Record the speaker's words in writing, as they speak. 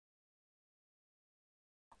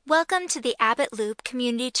Welcome to the Abbott Loop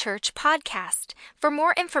Community Church podcast. For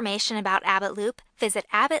more information about Abbott Loop, visit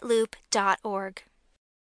abbottloop.org.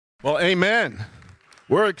 Well, amen.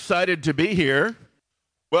 We're excited to be here.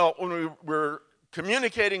 Well, when we were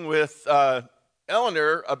communicating with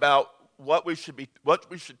Eleanor about what we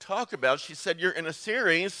should talk about, she said, you're in a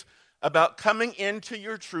series about coming into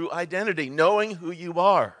your true identity, knowing who you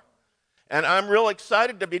are. And I'm real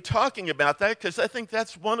excited to be talking about that because I think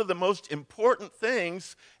that's one of the most important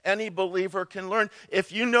things any believer can learn.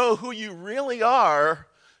 If you know who you really are,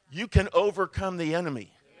 you can overcome the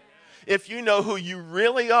enemy. If you know who you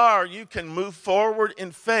really are, you can move forward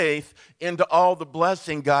in faith into all the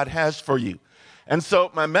blessing God has for you. And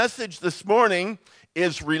so my message this morning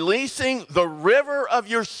is releasing the river of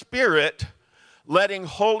your spirit, letting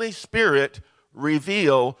Holy Spirit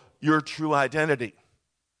reveal your true identity.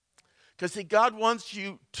 Because, see, God wants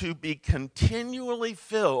you to be continually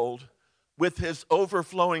filled with his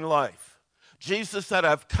overflowing life. Jesus said,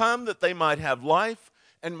 I've come that they might have life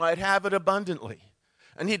and might have it abundantly.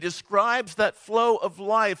 And he describes that flow of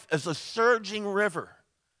life as a surging river.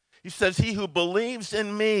 He says, he who believes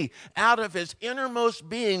in me, out of his innermost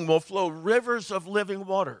being will flow rivers of living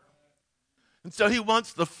water. And so he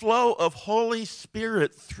wants the flow of Holy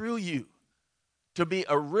Spirit through you to be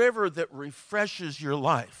a river that refreshes your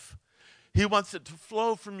life. He wants it to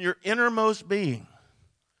flow from your innermost being.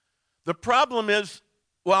 The problem is,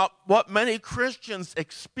 well, what many Christians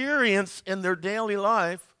experience in their daily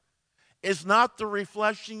life is not the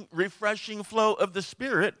refreshing flow of the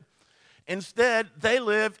Spirit. Instead, they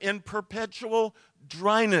live in perpetual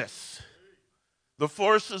dryness. The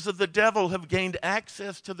forces of the devil have gained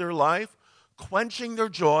access to their life, quenching their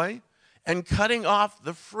joy and cutting off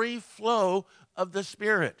the free flow of the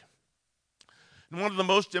Spirit. And one of the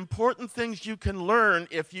most important things you can learn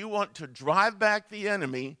if you want to drive back the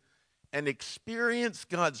enemy and experience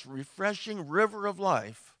God's refreshing river of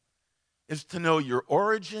life is to know your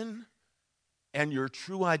origin and your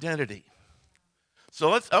true identity.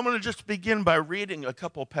 So I'm going to just begin by reading a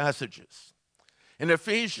couple passages. In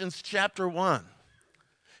Ephesians chapter 1,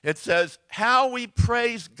 it says, how we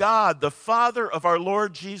praise God, the Father of our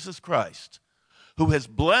Lord Jesus Christ, who has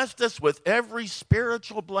blessed us with every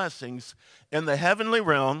spiritual blessings in the heavenly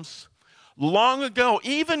realms. Long ago,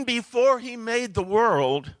 even before he made the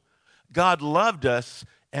world, God loved us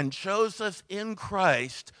and chose us in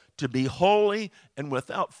Christ to be holy and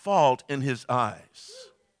without fault in his eyes.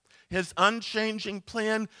 His unchanging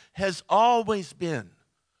plan has always been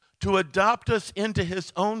to adopt us into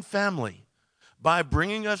his own family by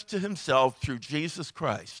bringing us to himself through Jesus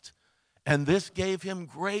Christ. And this gave him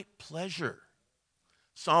great pleasure.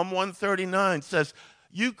 Psalm 139 says,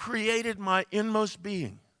 you created my inmost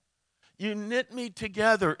being. You knit me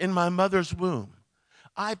together in my mother's womb.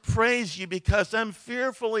 I praise you because I'm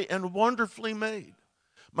fearfully and wonderfully made.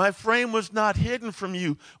 My frame was not hidden from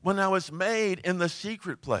you when I was made in the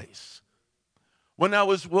secret place. When I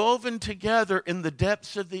was woven together in the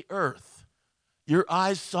depths of the earth, your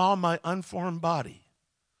eyes saw my unformed body.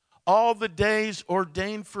 All the days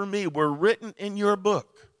ordained for me were written in your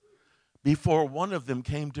book before one of them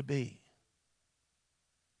came to be.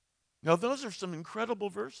 Now, those are some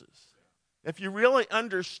incredible verses. If you really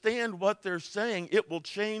understand what they're saying, it will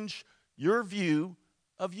change your view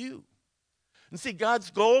of you. And see,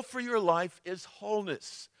 God's goal for your life is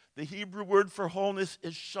wholeness. The Hebrew word for wholeness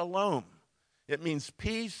is shalom. It means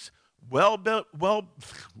peace, well-being,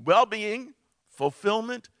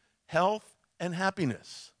 fulfillment, health, and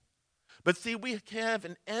happiness. But see, we have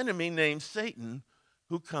an enemy named Satan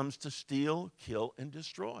who comes to steal, kill, and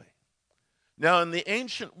destroy. Now, in the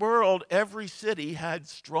ancient world, every city had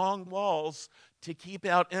strong walls to keep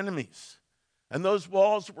out enemies. And those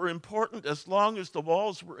walls were important. As long as the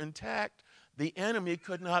walls were intact, the enemy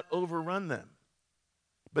could not overrun them.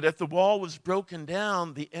 But if the wall was broken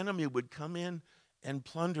down, the enemy would come in and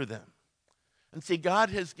plunder them. And see, God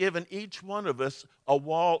has given each one of us a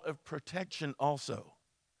wall of protection also.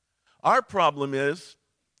 Our problem is,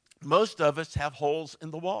 most of us have holes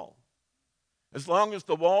in the wall. As long as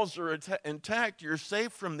the walls are intact, you're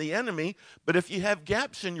safe from the enemy. But if you have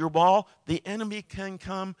gaps in your wall, the enemy can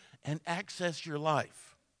come and access your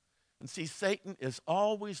life. And see, Satan is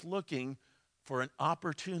always looking for an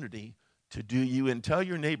opportunity to do you in. Tell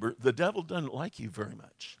your neighbor, the devil doesn't like you very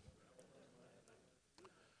much.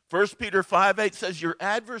 1 Peter 5:8 says, your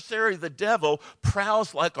adversary, the devil,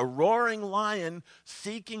 prowls like a roaring lion,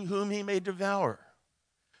 seeking whom he may devour.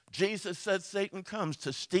 Jesus said Satan comes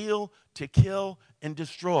to steal, to kill, and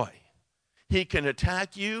destroy. He can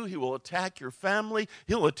attack you. He will attack your family.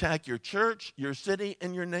 He'll attack your church, your city,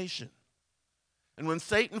 and your nation. And when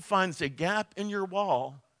Satan finds a gap in your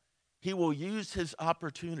wall, he will use his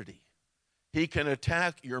opportunity. He can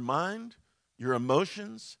attack your mind, your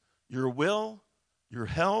emotions, your will, your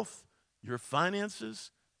health, your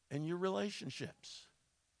finances, and your relationships.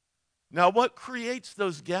 Now, what creates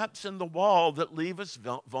those gaps in the wall that leave us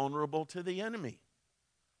vulnerable to the enemy?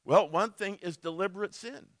 Well, one thing is deliberate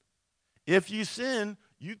sin. If you sin,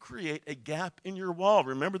 you create a gap in your wall.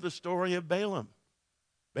 Remember the story of Balaam.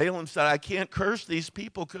 Balaam said, I can't curse these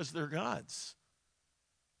people because they're gods.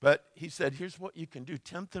 But he said, here's what you can do.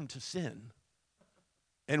 Tempt them to sin.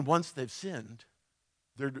 And once they've sinned,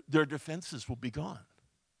 their defenses will be gone.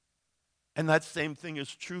 And that same thing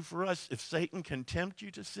is true for us. If Satan can tempt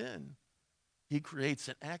you to sin, he creates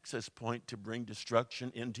an access point to bring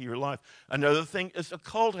destruction into your life. Another thing is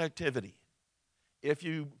occult activity. If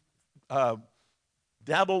you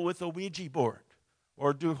dabble with a Ouija board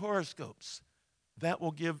or do horoscopes, that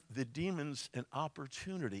will give the demons an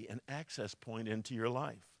opportunity, an access point into your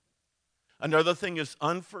life. Another thing is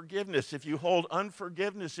unforgiveness. If you hold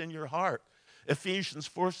unforgiveness in your heart, Ephesians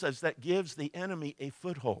 4 says that gives the enemy a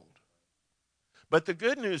foothold. But the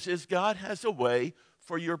good news is God has a way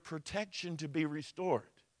for your protection to be restored.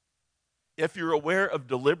 If you're aware of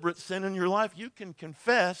deliberate sin in your life, you can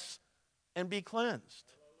confess and be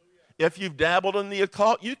cleansed. If you've dabbled in the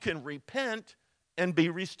occult, you can repent and be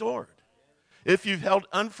restored. If you've held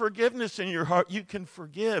unforgiveness in your heart, you can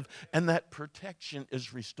forgive, and that protection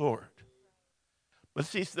is restored. But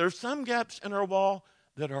see, there's some gaps in our wall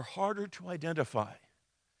that are harder to identify.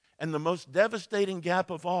 And the most devastating gap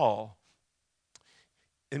of all,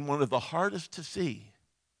 and one of the hardest to see,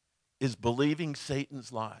 is believing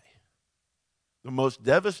Satan's lie. The most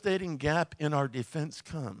devastating gap in our defense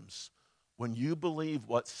comes when you believe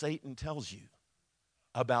what Satan tells you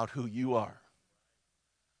about who you are.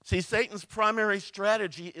 See, Satan's primary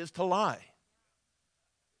strategy is to lie.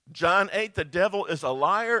 John 8, the devil is a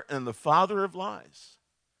liar and the father of lies.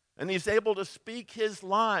 And he's able to speak his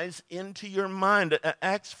lies into your mind.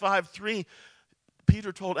 Acts 5:3,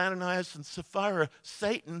 Peter told Ananias and Sapphira,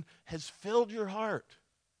 Satan has filled your heart.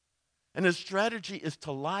 And his strategy is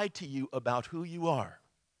to lie to you about who you are.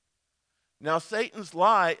 Now, Satan's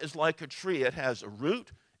lie is like a tree. It has a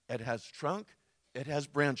root, it has trunk, it has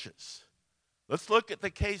branches. Let's look at the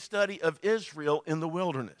case study of Israel in the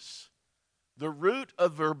wilderness. The root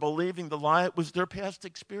of their believing the lie was their past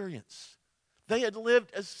experience. They had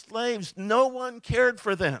lived as slaves. No one cared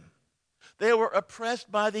for them. They were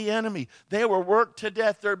oppressed by the enemy. They were worked to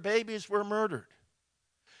death. Their babies were murdered.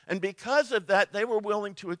 And because of that, they were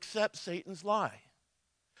willing to accept Satan's lie.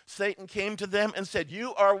 Satan came to them and said,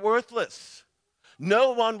 you are worthless.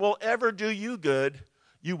 No one will ever do you good.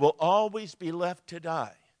 You will always be left to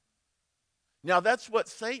die. Now, that's what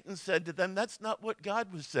Satan said to them. That's not what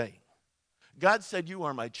God was saying. God said, you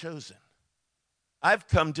are my chosen. I've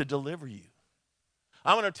come to deliver you.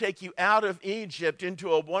 I want to take you out of Egypt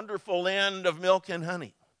into a wonderful land of milk and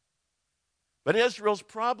honey. But Israel's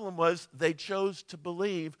problem was they chose to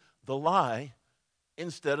believe the lie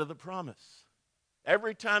instead of the promise.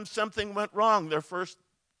 Every time something went wrong, their first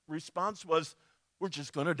response was, we're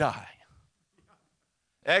just going to die.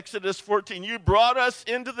 Exodus 14, you brought us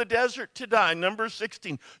into the desert to die. Numbers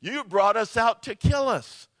 16, you brought us out to kill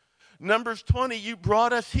us. Numbers 20, you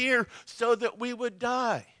brought us here so that we would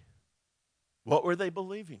die. What were they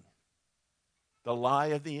believing? The lie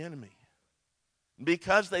of the enemy.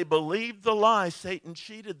 Because they believed the lie, Satan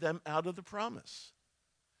cheated them out of the promise.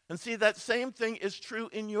 And see, that same thing is true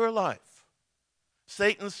in your life.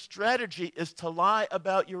 Satan's strategy is to lie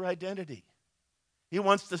about your identity. He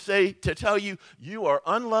wants to tell you, you are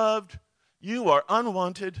unloved, you are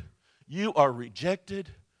unwanted, you are rejected,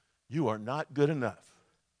 you are not good enough.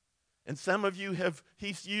 And some of you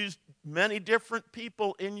he's used many different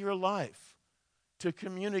people in your life to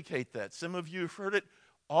communicate that. Some of you have heard it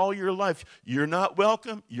all your life. You're not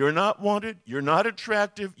welcome, you're not wanted, you're not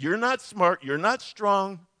attractive, you're not smart, you're not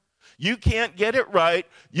strong. You can't get it right,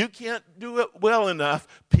 you can't do it well enough.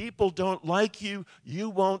 People don't like you, you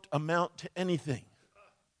won't amount to anything.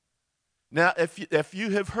 Now, if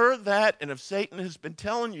you have heard that, and if Satan has been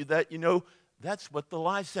telling you that, you know, that's what the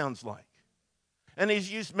lie sounds like. And he's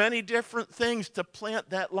used many different things to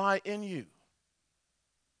plant that lie in you.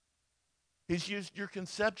 He's used your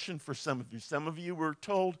conception for some of you. Some of you were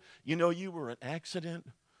told, you know, you were an accident.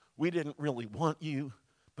 We didn't really want you,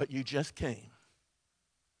 but you just came.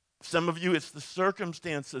 Some of you, it's the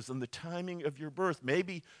circumstances and the timing of your birth.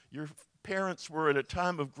 Maybe your parents were at a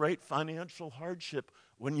time of great financial hardship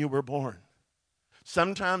when you were born.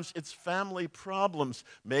 Sometimes it's family problems.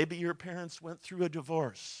 Maybe your parents went through a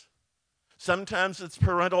divorce. Sometimes it's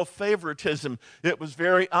parental favoritism. It was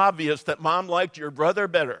very obvious that mom liked your brother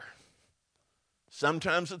better.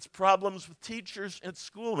 Sometimes it's problems with teachers at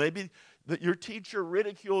school. Maybe that your teacher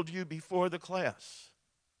ridiculed you before the class.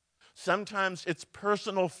 Sometimes it's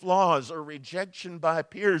personal flaws or rejection by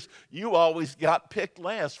peers. You always got picked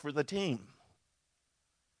last for the team.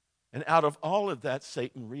 And out of all of that,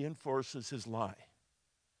 Satan reinforces his lie.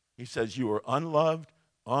 He says, you are unloved,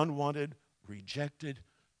 unwanted, rejected.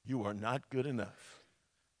 You are not good enough.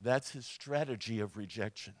 That's his strategy of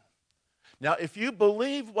rejection. Now, if you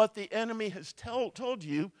believe what the enemy has told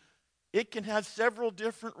you, it can have several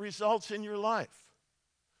different results in your life.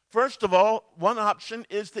 First of all, one option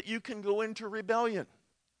is that you can go into rebellion.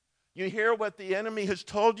 You hear what the enemy has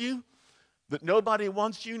told you, that nobody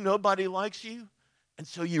wants you, nobody likes you, and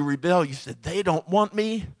so you rebel. You said, they don't want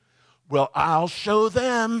me. Well, I'll show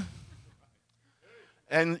them.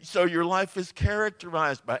 And so your life is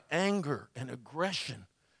characterized by anger and aggression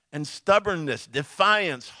and stubbornness,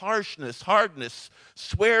 defiance, harshness, hardness,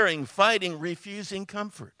 swearing, fighting, refusing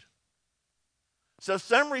comfort. So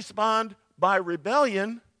some respond by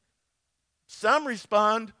rebellion, some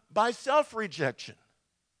respond by self-rejection.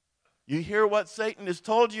 You hear what Satan has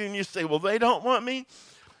told you and you say, well, they don't want me.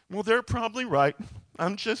 Well, they're probably right.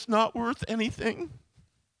 I'm just not worth anything.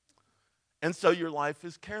 And so your life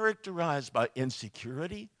is characterized by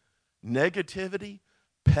insecurity, negativity,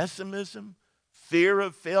 pessimism, fear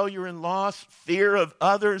of failure and loss, fear of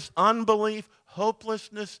others, unbelief,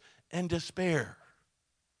 hopelessness, and despair.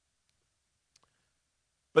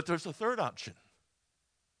 But there's a third option.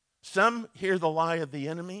 Some hear the lie of the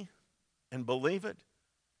enemy and believe it,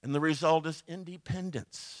 and the result is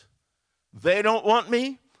independence. They don't want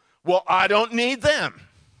me. Well, I don't need them.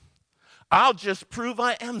 I'll just prove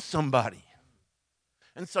I am somebody.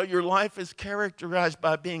 And so your life is characterized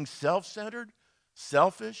by being self-centered,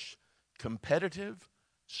 selfish, competitive,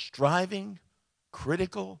 striving,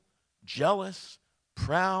 critical, jealous,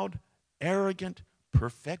 proud, arrogant,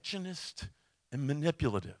 perfectionist, and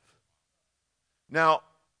manipulative. Now,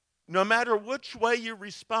 no matter which way you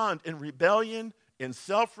respond, in rebellion, in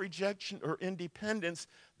self-rejection, or independence,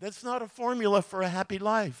 that's not a formula for a happy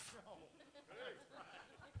life.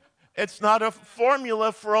 It's not a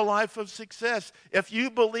formula for a life of success. If you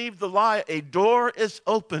believe the lie, a door is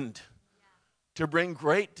opened to bring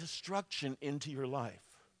great destruction into your life.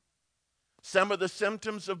 Some of the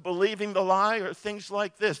symptoms of believing the lie are things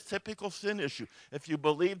like this, typical sin issue. If you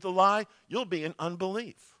believe the lie, you'll be in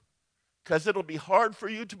unbelief, because it'll be hard for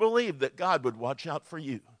you to believe that God would watch out for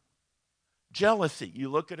you. Jealousy, you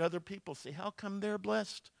look at other people, say, how come they're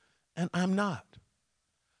blessed and I'm not?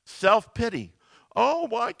 Self-pity, oh,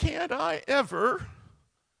 why can't I ever?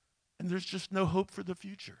 And there's just no hope for the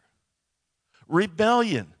future.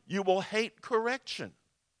 Rebellion, you will hate correction.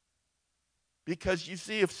 Because you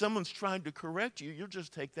see, if someone's trying to correct you, you'll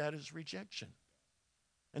just take that as rejection.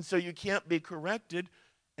 And so you can't be corrected,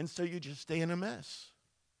 and so you just stay in a mess.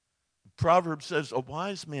 Proverbs says, a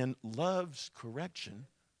wise man loves correction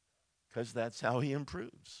because that's how he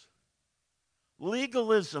improves.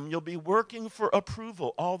 Legalism, you'll be working for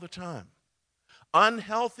approval all the time.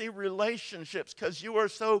 Unhealthy relationships, because you are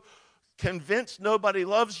so convinced nobody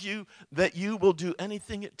loves you that you will do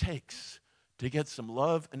anything it takes to get some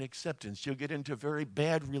love and acceptance. You'll get into very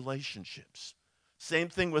bad relationships. Same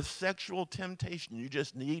thing with sexual temptation. You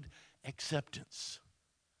just need acceptance.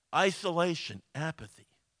 Isolation, apathy.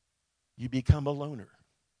 You become a loner.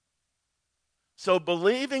 So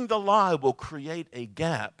believing the lie will create a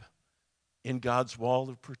gap in God's wall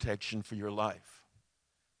of protection for your life.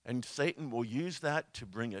 And Satan will use that to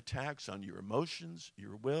bring attacks on your emotions,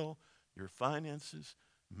 your will, your finances,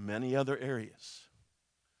 many other areas.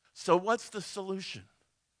 So what's the solution?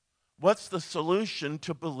 What's the solution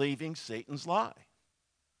to believing Satan's lie?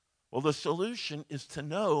 Well, the solution is to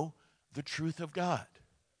know the truth of God,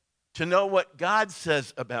 to know what God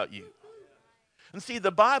says about you. And see,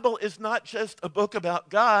 the Bible is not just a book about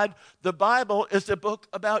God. The Bible is a book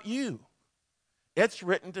about you. It's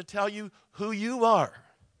written to tell you who you are.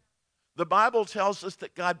 The Bible tells us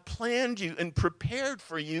that God planned you and prepared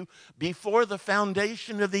for you before the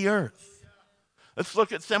foundation of the earth. Let's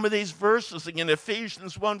look at some of these verses again.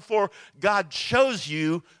 Ephesians 1:4, God chose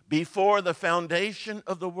you before the foundation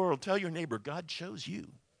of the world. Tell your neighbor, God chose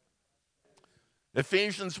you.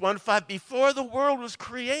 Ephesians 1:5, before the world was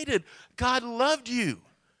created, God loved you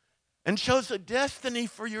and chose a destiny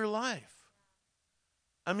for your life.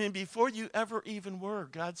 I mean, before you ever even were,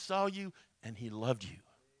 God saw you and he loved you.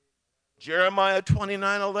 Jeremiah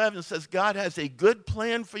 29:11 says, God has a good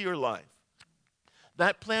plan for your life.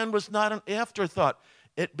 That plan was not an afterthought.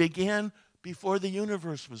 It began before the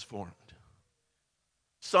universe was formed.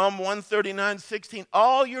 Psalm 139:16,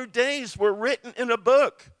 all your days were written in a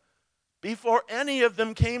book before any of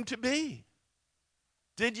them came to be.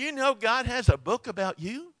 Did you know God has a book about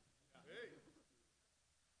you?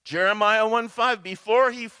 Jeremiah 1:5,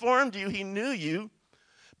 before he formed you, he knew you.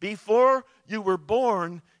 Before you were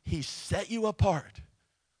born, he set you apart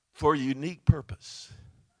for a unique purpose.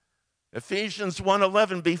 Ephesians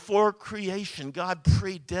 1:11, before creation, God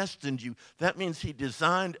predestined you. That means he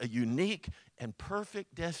designed a unique and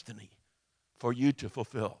perfect destiny for you to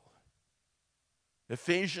fulfill.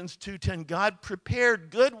 Ephesians 2:10, God prepared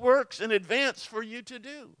good works in advance for you to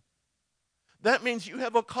do. That means you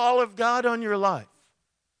have a call of God on your life.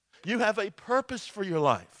 You have a purpose for your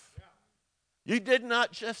life. You did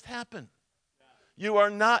not just happen. You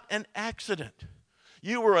are not an accident.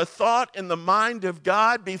 You were a thought in the mind of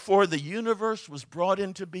God before the universe was brought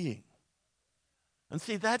into being. And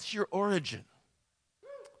see, that's your origin.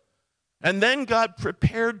 And then God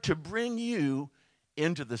prepared to bring you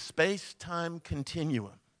into the space-time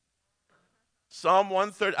continuum. Psalm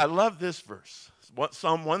 130, I love this verse.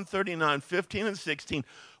 Psalm 139, 15 and 16.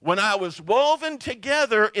 When I was woven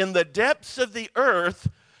together in the depths of the earth,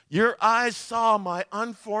 your eyes saw my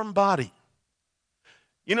unformed body.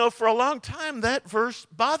 You know, for a long time, that verse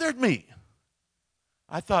bothered me.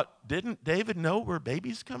 I thought, didn't David know where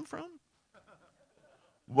babies come from?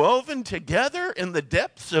 Woven together in the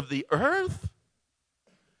depths of the earth?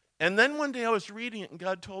 And then one day I was reading it and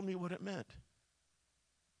God told me what it meant.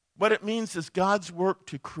 What it means is God's work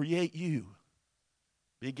to create you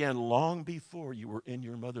began long before you were in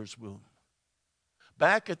your mother's womb.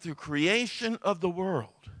 Back at the creation of the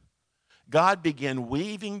world, God began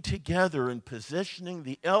weaving together and positioning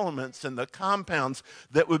the elements and the compounds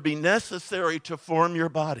that would be necessary to form your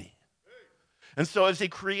body. And so as he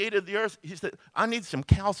created the earth, he said, I need some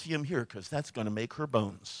calcium here because that's going to make her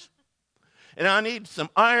bones. And I need some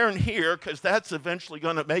iron here because that's eventually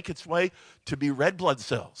going to make its way to be red blood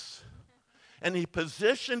cells. And he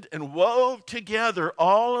positioned and wove together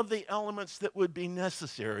all of the elements that would be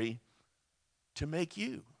necessary to make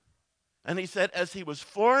you. And he said, as he was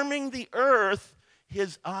forming the earth,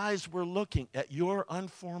 his eyes were looking at your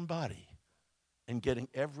unformed body and getting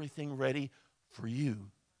everything ready for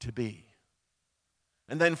you to be.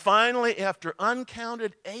 And then finally, after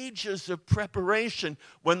uncounted ages of preparation,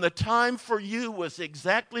 when the time for you was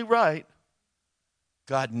exactly right,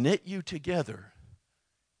 God knit you together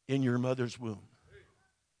in your mother's womb.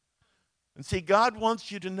 And see, God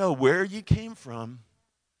wants you to know where you came from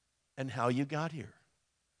and how you got here.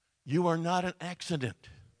 You are not an accident.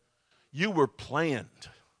 You were planned.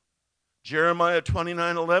 Jeremiah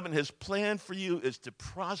 29:11, his plan for you is to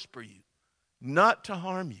prosper you, not to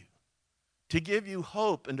harm you, to give you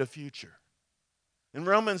hope and a future. In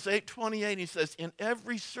Romans 8:28, he says, in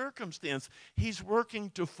every circumstance, he's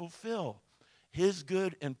working to fulfill his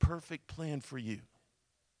good and perfect plan for you.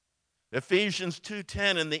 Ephesians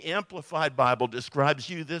 2:10 in the Amplified Bible describes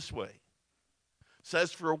you this way. It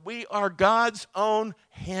says, for we are God's own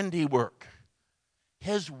handiwork,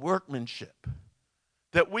 his workmanship,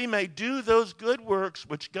 that we may do those good works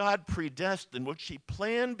which God predestined, which he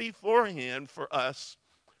planned beforehand for us,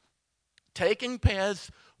 taking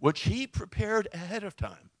paths which he prepared ahead of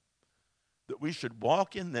time, that we should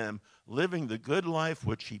walk in them, living the good life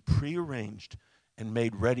which he prearranged and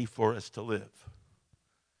made ready for us to live.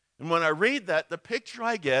 And when I read that, the picture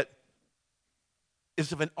I get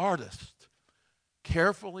is of an artist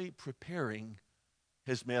carefully preparing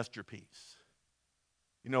his masterpiece.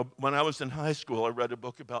 You know, when I was in high school, I read a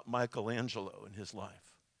book about Michelangelo and his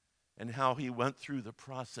life and how he went through the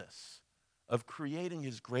process of creating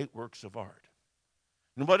his great works of art.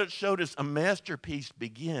 And what it showed is a masterpiece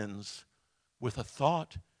begins with a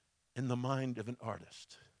thought in the mind of an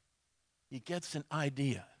artist. He gets an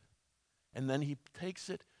idea, and then he takes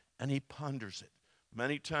it and he ponders it.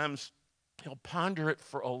 Many times he'll ponder it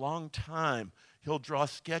for a long time. He'll draw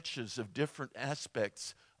sketches of different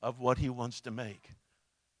aspects of what he wants to make.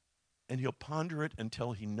 And he'll ponder it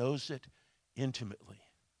until he knows it intimately,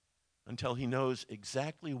 until he knows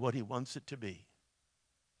exactly what he wants it to be.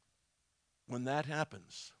 When that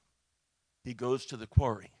happens, he goes to the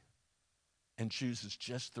quarry and chooses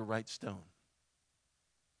just the right stone.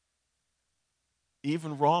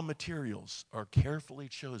 Even raw materials are carefully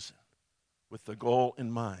chosen with the goal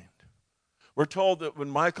in mind. We're told that when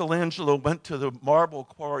Michelangelo went to the marble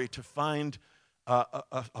quarry to find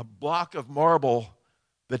a block of marble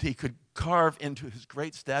that he could carve into his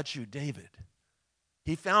great statue, David,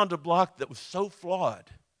 he found a block that was so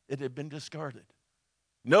flawed it had been discarded.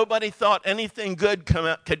 Nobody thought anything good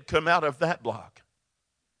could come out of that block.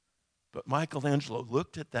 But Michelangelo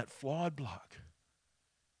looked at that flawed block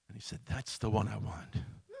and he said, that's the one I want.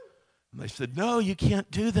 And They said, no, you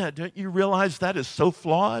can't do that. Don't you realize that is so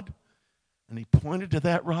flawed? And he pointed to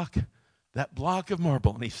that rock, that block of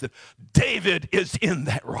marble, and he said, David is in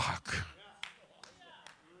that rock.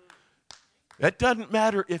 It doesn't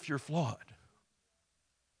matter if you're flawed.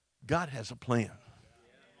 God has a plan.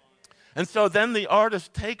 And so then the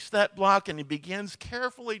artist takes that block and he begins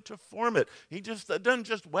carefully to form it. He just doesn't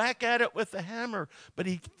just whack at it with a hammer, but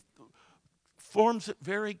he forms it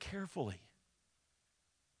very carefully.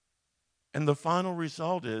 And the final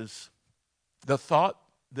result is the thought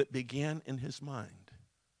that began in his mind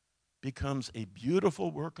becomes a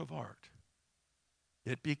beautiful work of art.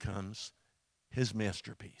 It becomes his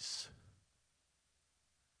masterpiece.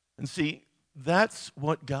 And see, that's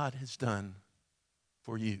what God has done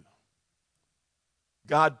for you.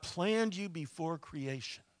 God planned you before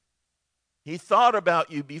creation. He thought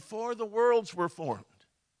about you before the worlds were formed.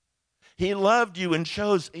 He loved you and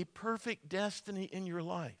chose a perfect destiny in your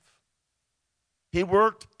life. He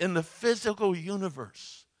worked in the physical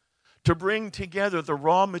universe to bring together the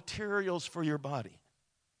raw materials for your body.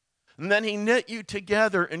 And then he knit you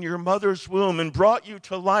together in your mother's womb and brought you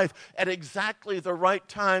to life at exactly the right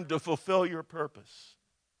time to fulfill your purpose.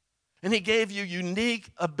 And he gave you unique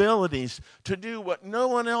abilities to do what no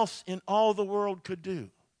one else in all the world could do.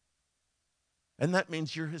 And that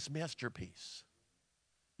means you're his masterpiece.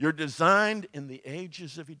 You're designed in the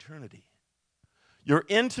ages of eternity. You're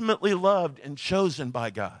intimately loved and chosen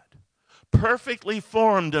by God, perfectly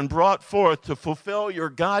formed and brought forth to fulfill your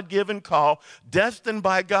God-given call, destined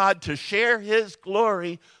by God to share his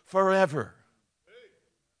glory forever.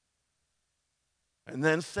 And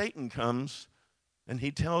then Satan comes and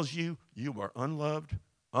he tells you, you are unloved,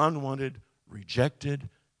 unwanted, rejected,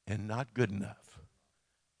 and not good enough.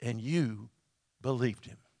 And you believed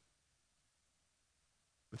him.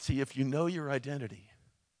 But see, if you know your identity,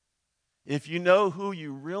 if you know who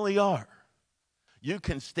you really are, you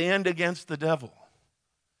can stand against the devil.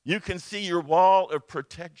 You can see your wall of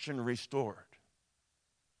protection restored.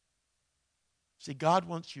 See, God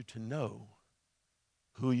wants you to know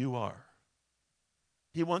who you are.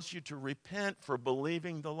 He wants you to repent for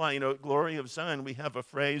believing the lie. You know, at Glory of Zion, we have a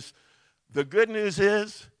phrase, the good news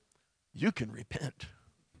is you can repent.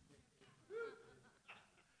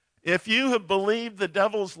 If you have believed the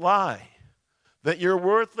devil's lie, that you're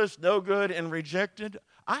worthless, no good, and rejected,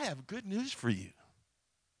 I have good news for you.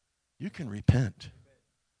 You can repent.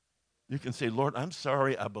 You can say, Lord, I'm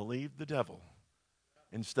sorry I believed the devil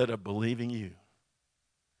instead of believing you.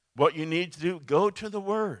 What you need to do, go to the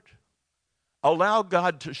Word. Allow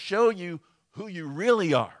God to show you who you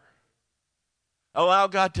really are. Allow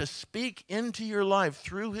God to speak into your life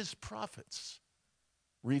through his prophets,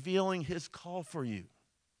 revealing his call for you.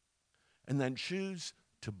 And then choose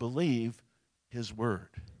to believe his word.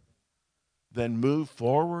 Then move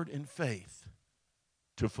forward in faith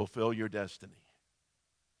to fulfill your destiny.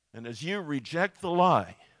 And as you reject the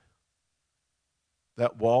lie,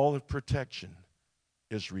 that wall of protection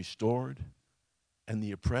is restored and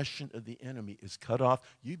the oppression of the enemy is cut off.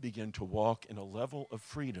 You begin to walk in a level of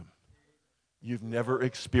freedom you've never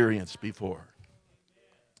experienced before.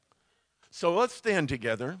 So let's stand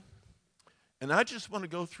together. And I just want to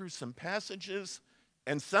go through some passages,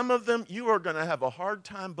 and some of them you are going to have a hard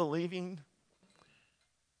time believing,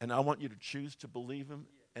 and I want you to choose to believe them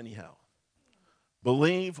anyhow.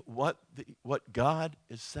 Believe what God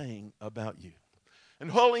is saying about you.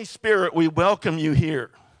 And Holy Spirit, we welcome you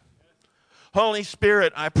here. Holy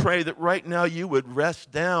Spirit, I pray that right now you would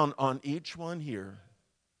rest down on each one here.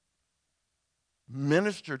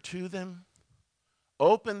 Minister to them.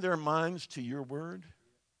 Open their minds to your word.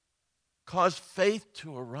 Cause faith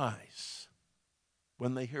to arise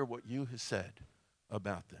when they hear what you have said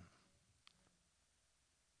about them.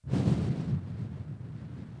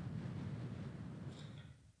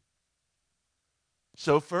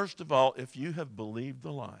 So first of all, if you have believed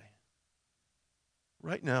the lie,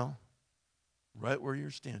 right now, right where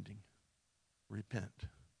you're standing, repent.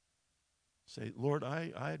 Say, Lord,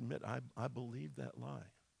 I admit I believed that lie.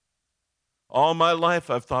 All my life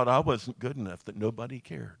I've thought I wasn't good enough, that nobody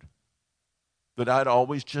cared, that I'd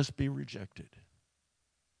always just be rejected.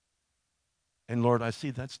 And Lord, I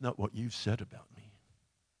see that's not what you've said about me.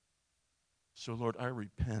 So Lord, I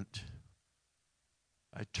repent.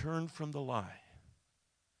 I turn from the lie,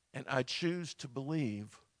 and I choose to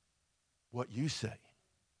believe what you say.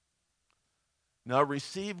 Now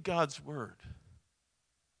receive God's word.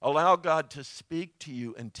 Allow God to speak to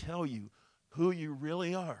you and tell you who you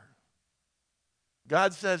really are.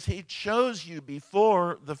 God says he chose you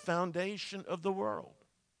before the foundation of the world.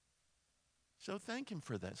 So thank him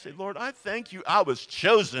for that. Say, Lord, I thank you I was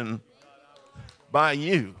chosen by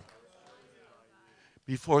you.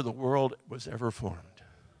 before the world was ever formed.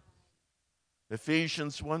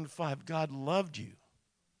 Ephesians 1:5, God loved you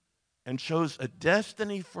and chose a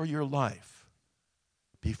destiny for your life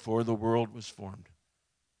before the world was formed.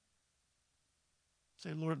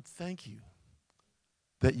 Say, Lord, thank you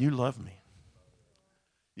that you love me.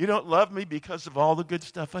 You don't love me because of all the good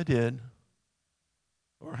stuff I did,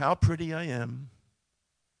 or how pretty I am,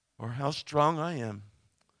 or how strong I am.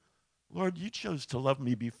 Lord, you chose to love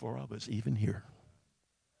me before I was even here.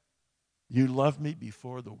 You loved me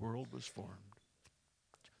before the world was formed.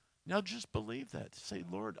 Now just believe that. Say,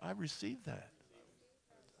 Lord, I receive that.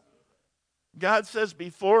 God says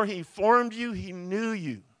before he formed you, he knew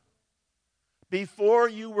you. Before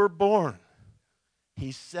you were born,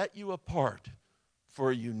 he set you apart for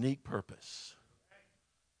a unique purpose.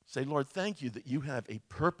 Say, Lord, thank you that you have a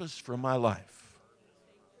purpose for my life.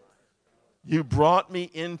 You brought me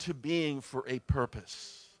into being for a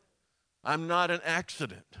purpose. I'm not an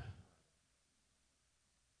accident.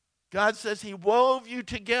 God says he wove you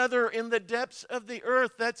together in the depths of the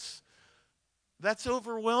earth. That's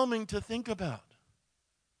overwhelming to think about.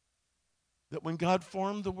 That when God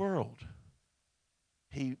formed the world,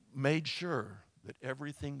 he made sure that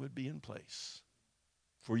everything would be in place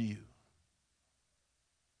for you.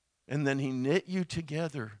 And then he knit you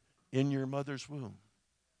together in your mother's womb.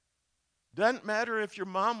 Doesn't matter if your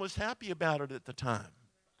mom was happy about it at the time.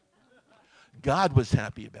 God was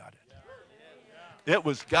happy about it. It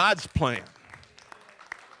was God's plan.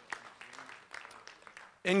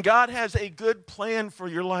 And God has a good plan for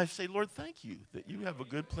your life. Say, Lord, thank you that you have a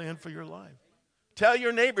good plan for your life. Tell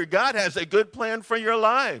your neighbor, God has a good plan for your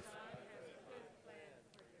life.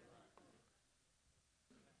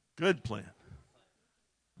 Good plan.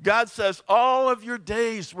 God says all of your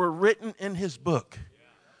days were written in his book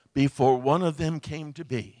before one of them came to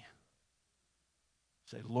be.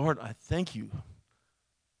 Say, Lord, I thank you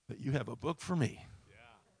that you have a book for me.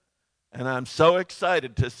 And I'm so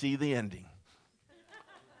excited to see the ending.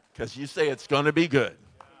 Because you say it's going to be good.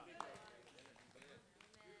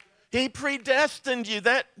 He predestined you.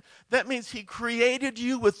 That means he created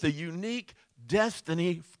you with the unique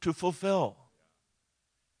destiny to fulfill.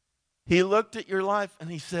 He looked at your life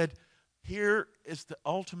and he said, here is the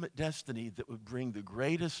ultimate destiny that would bring the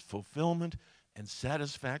greatest fulfillment and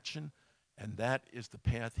satisfaction, and that is the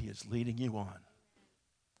path he is leading you on.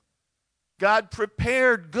 God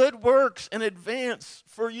prepared good works in advance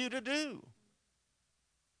for you to do.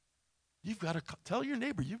 You've got to tell your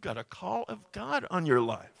neighbor, you've got a call of God on your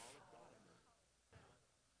life.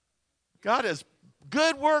 God has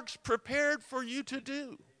good works prepared for you to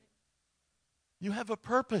do. You have a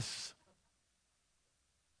purpose.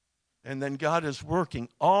 And then God is working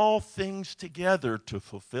all things together to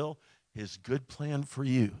fulfill his good plan for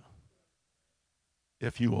you,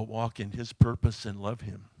 if you will walk in his purpose and love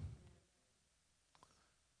him.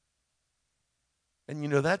 And you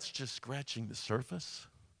know, that's just scratching the surface.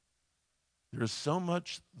 There's so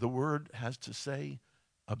much the word has to say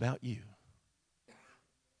about you.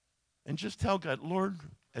 And just tell God, Lord,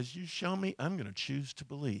 as you show me, I'm going to choose to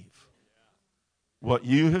believe what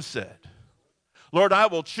you have said. Lord, I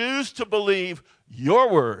will choose to believe your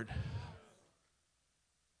word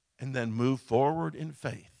and then move forward in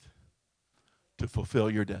faith to fulfill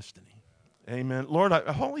your destiny. Amen. Lord,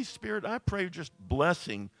 Holy Spirit, I pray just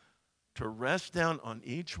blessing to rest down on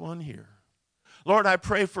each one here. Lord, I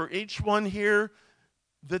pray for each one here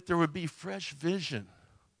that there would be fresh vision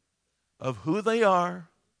of who they are,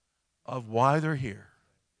 of why they're here.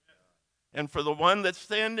 And for the one that's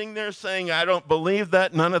standing there saying, I don't believe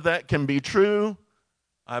that, none of that can be true,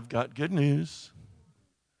 I've got good news.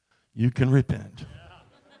 You can repent.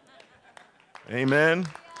 Amen.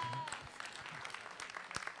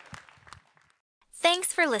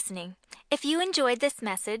 Thanks for listening. If you enjoyed this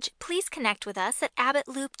message, please connect with us at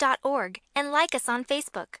abbottloop.org and like us on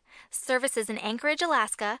Facebook. Services in Anchorage,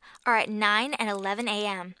 Alaska are at 9 and 11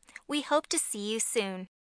 a.m. We hope to see you soon.